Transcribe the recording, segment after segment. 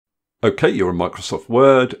Okay, you're in Microsoft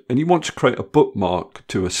Word and you want to create a bookmark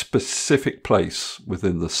to a specific place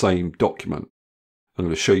within the same document. I'm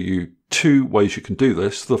going to show you two ways you can do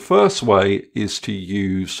this. The first way is to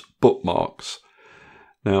use bookmarks.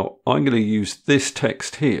 Now, I'm going to use this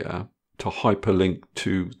text here to hyperlink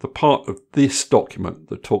to the part of this document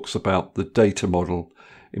that talks about the data model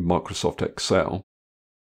in Microsoft Excel.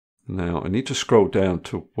 Now, I need to scroll down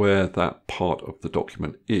to where that part of the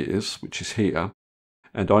document is, which is here.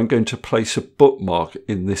 And I'm going to place a bookmark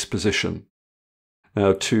in this position.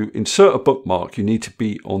 Now, to insert a bookmark, you need to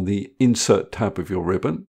be on the Insert tab of your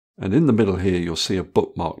ribbon. And in the middle here, you'll see a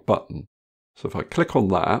bookmark button. So if I click on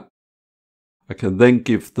that, I can then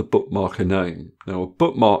give the bookmark a name. Now, a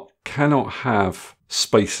bookmark cannot have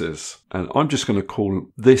spaces. And I'm just going to call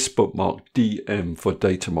this bookmark DM for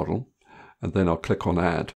data model. And then I'll click on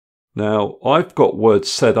Add. Now, I've got Word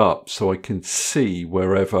set up so I can see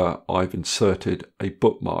wherever I've inserted a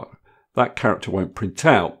bookmark. That character won't print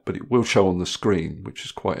out, but it will show on the screen, which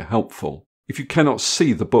is quite helpful. If you cannot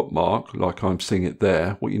see the bookmark, like I'm seeing it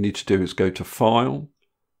there, what you need to do is go to File,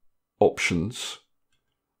 Options,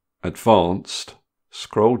 Advanced,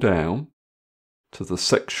 scroll down to the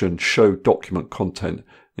section Show Document Content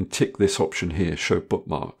and tick this option here, Show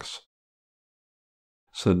Bookmarks.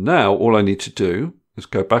 So now all I need to do is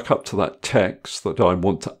go back up to that text that I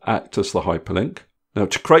want to act as the hyperlink. Now,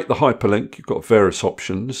 to create the hyperlink, you've got various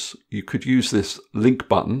options. You could use this link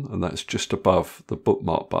button, and that's just above the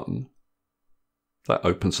bookmark button. That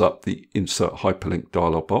opens up the Insert Hyperlink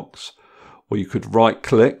dialog box. Or you could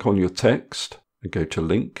right-click on your text and go to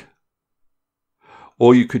Link.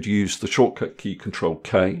 Or you could use the shortcut key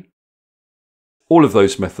Control-K. All of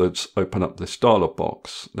those methods open up this dialog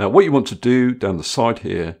box. Now, what you want to do down the side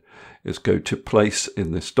here is go to Place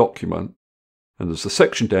in this document, and there's a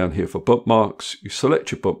section down here for bookmarks. You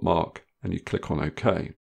select your bookmark and you click on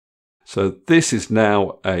OK. So this is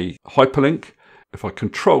now a hyperlink. If I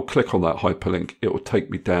control click on that hyperlink, it will take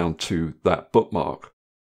me down to that bookmark.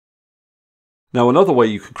 Now, another way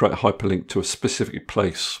you can create a hyperlink to a specific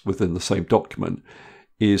place within the same document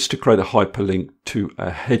is to create a hyperlink to a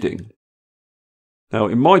heading. Now,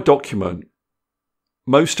 in my document,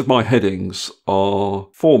 most of my headings are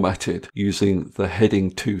formatted using the heading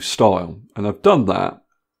to style. And I've done that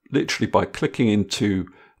literally by clicking into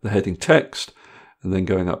the heading text and then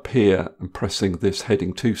going up here and pressing this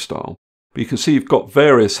heading to style. But you can see you've got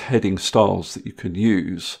various heading styles that you can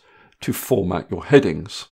use to format your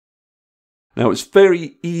headings. Now, it's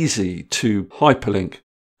very easy to hyperlink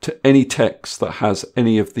to any text that has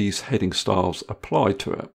any of these heading styles applied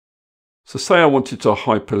to it. So say I wanted to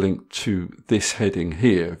hyperlink to this heading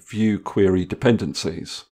here, View Query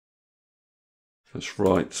Dependencies. Let's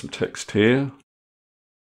write some text here.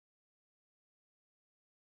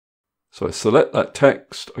 So I select that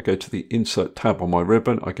text, I go to the Insert tab on my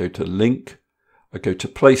ribbon, I go to Link, I go to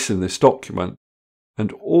Place in this document,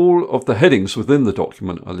 and all of the headings within the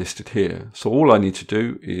document are listed here. So all I need to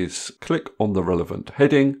do is click on the relevant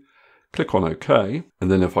heading, click on OK,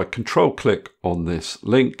 and then if I control click on this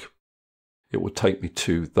link, it will take me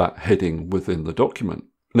to that heading within the document.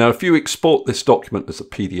 Now, if you export this document as a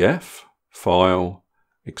PDF, File,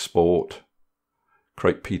 Export,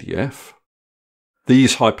 Create PDF,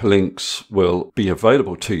 these hyperlinks will be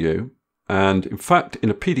available to you. And in fact, in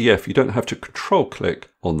a PDF, you don't have to control click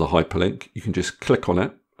on the hyperlink. You can just click on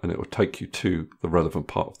it and it will take you to the relevant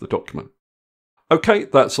part of the document. Okay,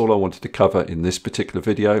 that's all I wanted to cover in this particular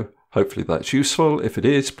video. Hopefully that's useful. If it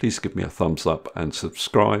is, please give me a thumbs up and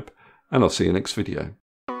subscribe. And I'll see you next video.